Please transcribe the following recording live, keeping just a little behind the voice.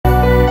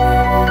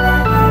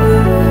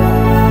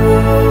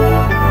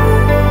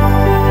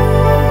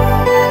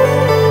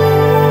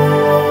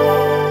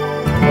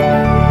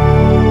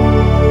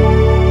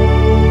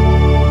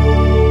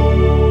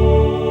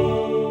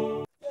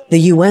The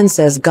UN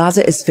says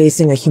Gaza is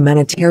facing a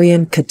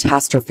humanitarian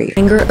catastrophe.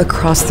 Anger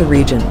across the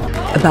region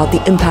about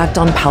the impact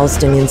on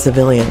Palestinian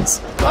civilians.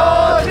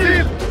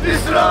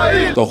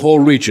 The whole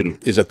region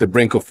is at the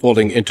brink of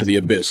falling into the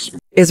abyss.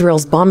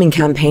 Israel's bombing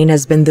campaign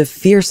has been the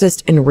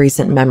fiercest in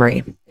recent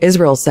memory.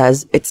 Israel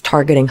says it's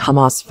targeting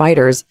Hamas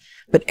fighters,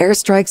 but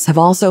airstrikes have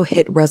also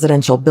hit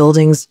residential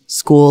buildings,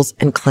 schools,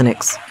 and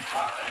clinics.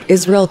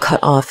 Israel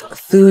cut off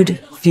food,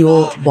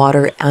 fuel,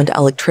 water, and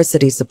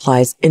electricity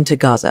supplies into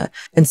Gaza,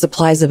 and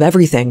supplies of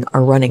everything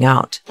are running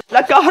out.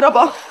 لا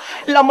كهرباء،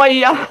 لا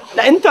مية،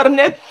 لا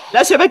إنترنت،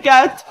 لا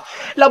شبكات،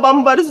 لا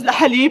بامبرز، لا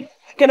حليب.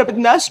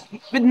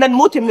 بدنا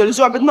نموت من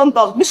الجوع، بدنا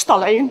نضل مش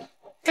طالعين.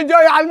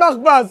 جاي على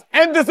المخبز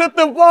عندي 6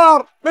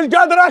 انفار، مش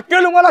قادر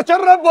اكلهم ولا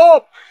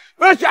اشربهم.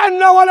 مش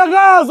عندنا ولا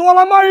غاز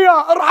ولا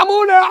ميه،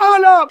 ارحمونا يا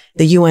عالم.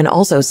 The UN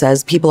also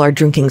says people are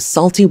drinking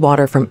salty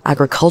water from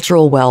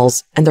agricultural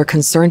wells and they're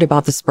concerned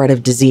about the spread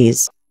of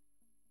disease.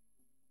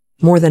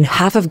 More than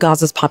half of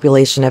Gaza's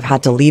population have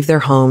had to leave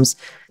their homes.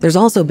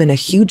 There's also been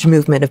a huge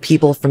movement of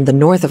people from the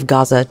north of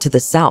Gaza to the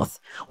south,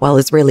 while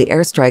Israeli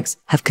airstrikes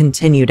have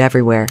continued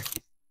everywhere.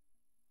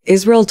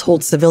 Israel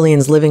told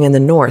civilians living in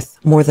the north,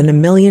 more than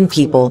 1 million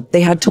people,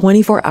 they had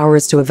 24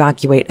 hours to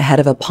evacuate ahead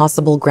of a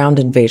possible ground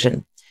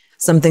invasion,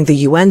 something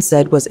the UN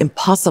said was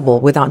impossible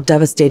without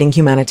devastating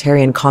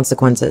humanitarian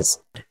consequences.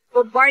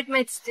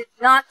 Bombardments did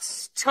not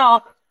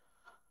stop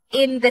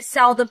in the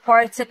southern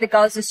parts of the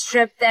Gaza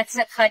Strip, that's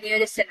at Khan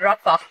Yunis and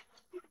Rafah.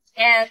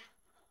 And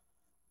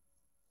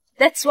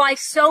that's why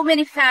so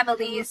many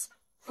families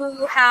who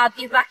have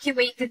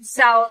evacuated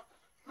south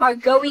are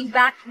going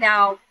back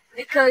now,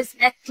 because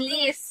at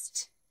least,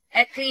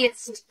 if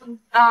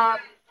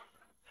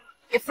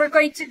we're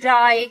going to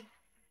die,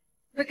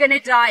 we're going to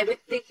die with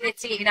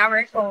dignity in our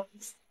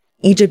homes.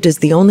 Egypt is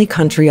the only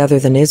country other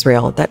than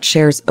Israel that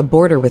shares a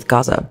border with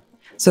Gaza.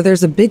 So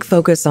there's a big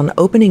focus on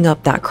opening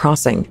up that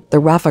crossing,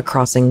 the Rafah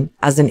crossing,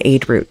 as an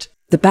aid route.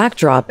 The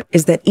backdrop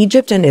is that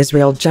Egypt and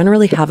Israel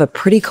generally have a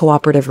pretty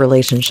cooperative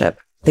relationship.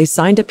 They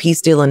signed a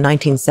peace deal in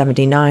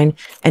 1979,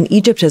 and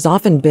Egypt has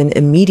often been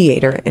a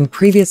mediator in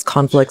previous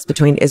conflicts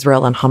between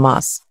Israel and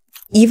Hamas.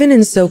 Even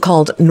in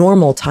so-called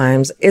normal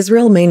times,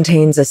 Israel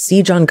maintains a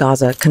siege on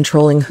Gaza,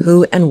 controlling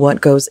who and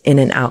what goes in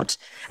and out.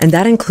 And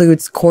that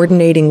includes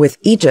coordinating with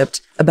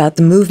Egypt about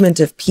the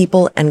movement of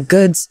people and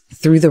goods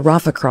through the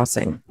Rafah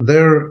crossing.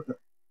 They're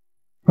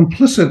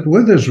complicit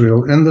with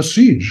Israel in the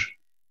siege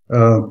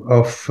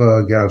of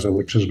Gaza,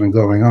 which has been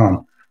going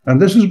on.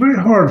 And this is very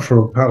hard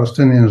for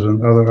Palestinians and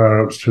other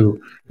Arabs to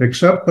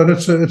accept, but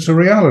it's a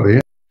reality.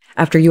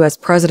 After U.S.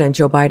 President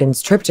Joe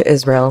Biden's trip to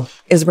Israel,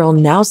 Israel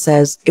now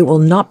says it will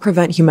not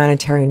prevent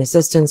humanitarian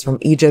assistance from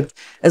Egypt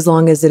as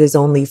long as it is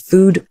only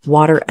food,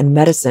 water, and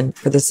medicine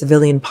for the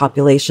civilian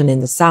population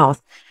in the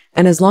south,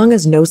 and as long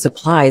as no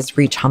supplies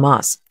reach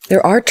Hamas.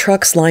 There are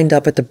trucks lined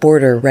up at the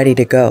border ready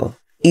to go.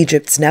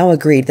 Egypt's now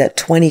agreed that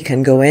 20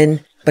 can go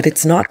in, but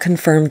it's not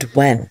confirmed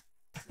when.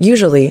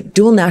 Usually,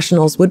 dual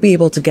nationals would be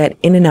able to get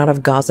in and out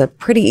of Gaza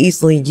pretty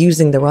easily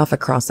using the Rafah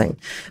crossing,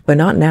 but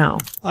not now.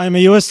 I'm a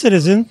U.S.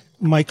 citizen.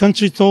 My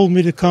country told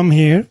me to come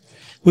here.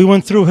 We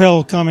went through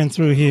hell coming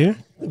through here.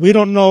 We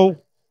don't know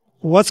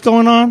what's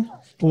going on,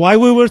 why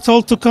we were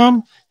told to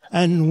come,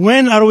 and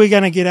when are we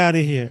going to get out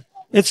of here?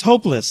 It's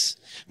hopeless.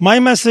 My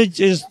message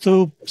is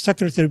to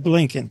Secretary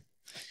Blinken.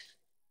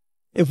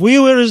 If we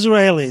were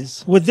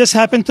Israelis, would this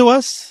happen to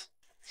us?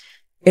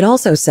 It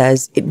also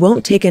says it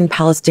won't take in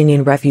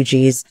Palestinian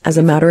refugees as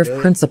a matter of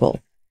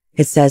principle.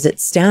 It says it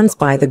stands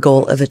by the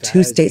goal of a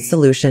two-state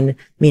solution,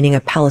 meaning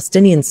a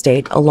Palestinian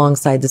state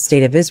alongside the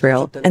state of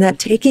Israel, and that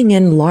taking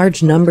in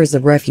large numbers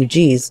of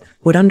refugees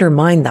would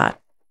undermine that.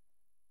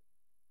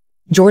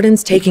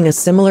 Jordan's taking a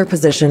similar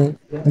position.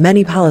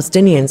 Many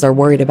Palestinians are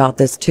worried about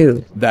this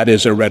too. That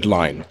is a red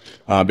line,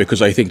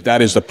 because I think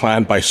that is the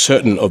plan by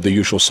certain of the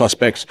usual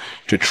suspects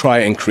to try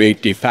and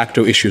create de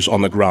facto issues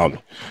on the ground.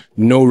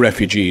 No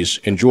refugees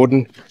in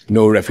Jordan,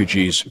 no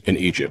refugees in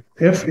Egypt.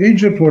 If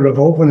Egypt were to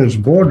open its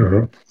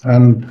border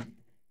and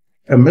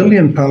 1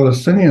 million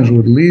Palestinians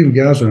would leave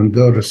Gaza and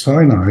go to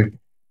Sinai,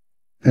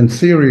 in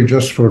theory,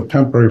 just for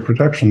temporary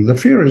protection, the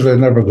fear is they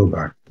never go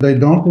back. They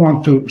don't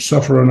want to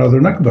suffer another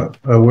Nakba,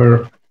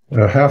 where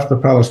half the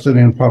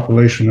Palestinian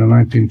population in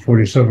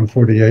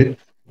 1947-48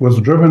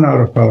 was driven out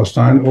of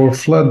Palestine or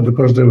fled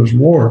because there was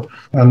war.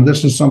 And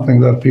this is something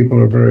that people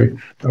are very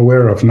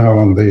aware of now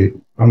on the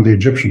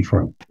Egyptian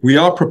front. We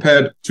are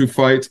prepared to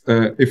fight,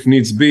 if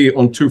needs be,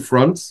 on 2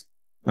 fronts.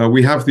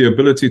 We have the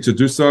ability to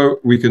do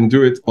so. We can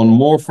do it on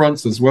more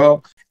fronts as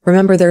well.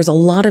 Remember, there's a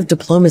lot of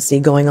diplomacy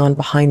going on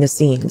behind the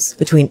scenes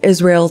between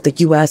Israel, the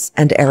U.S.,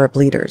 and Arab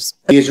leaders.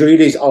 The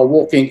Israelis are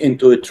walking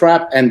into a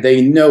trap, and they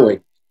know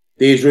it.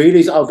 The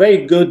Israelis are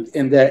very good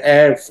in their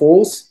air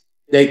force.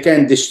 They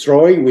can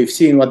destroy. We've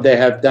seen what they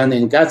have done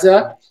in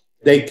Gaza.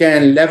 They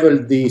can level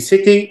the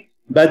city,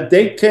 but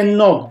they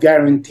cannot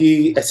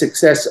guarantee a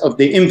success of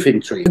the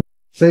infantry.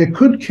 They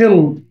could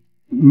kill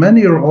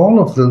many or all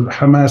of the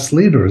Hamas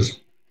leaders,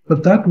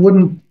 but that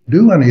wouldn't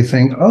do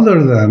anything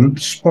other than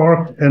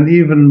spark an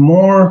even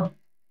more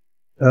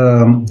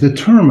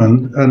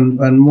determined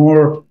and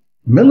more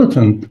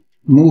militant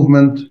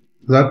movement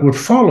that would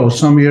follow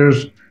some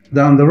years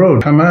down the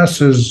road.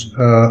 Hamas is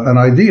an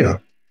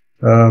idea.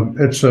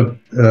 It's a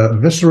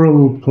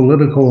visceral,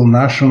 political,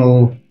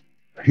 national,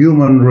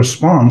 human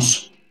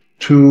response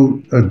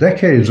to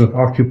decades of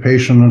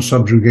occupation and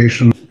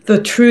subjugation.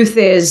 The truth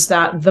is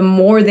that the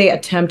more they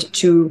attempt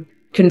to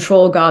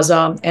control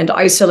Gaza and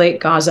isolate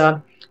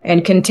Gaza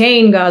and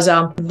contain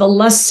Gaza, the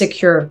less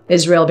secure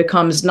Israel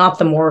becomes, not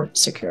the more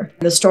secure.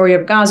 The story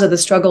of Gaza, the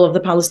struggle of the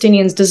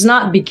Palestinians, does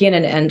not begin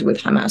and end with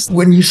Hamas.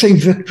 When you say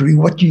victory,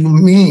 what do you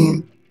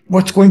mean?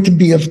 What's going to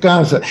be of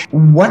Gaza?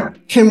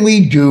 What can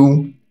we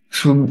do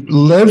to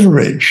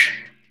leverage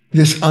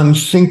this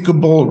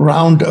unthinkable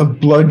round of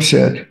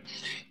bloodshed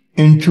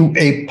into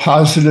a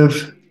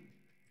positive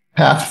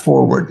path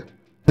forward?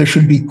 There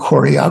should be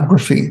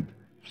choreography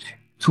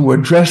to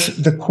address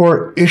the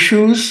core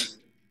issues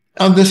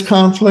of this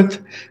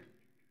conflict.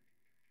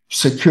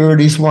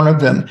 Security is one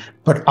of them,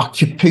 but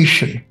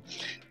occupation.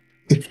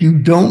 If you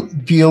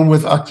don't deal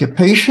with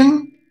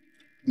occupation,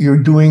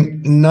 you're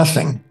doing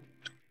nothing.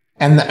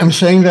 And I'm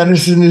saying that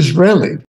as an Israeli.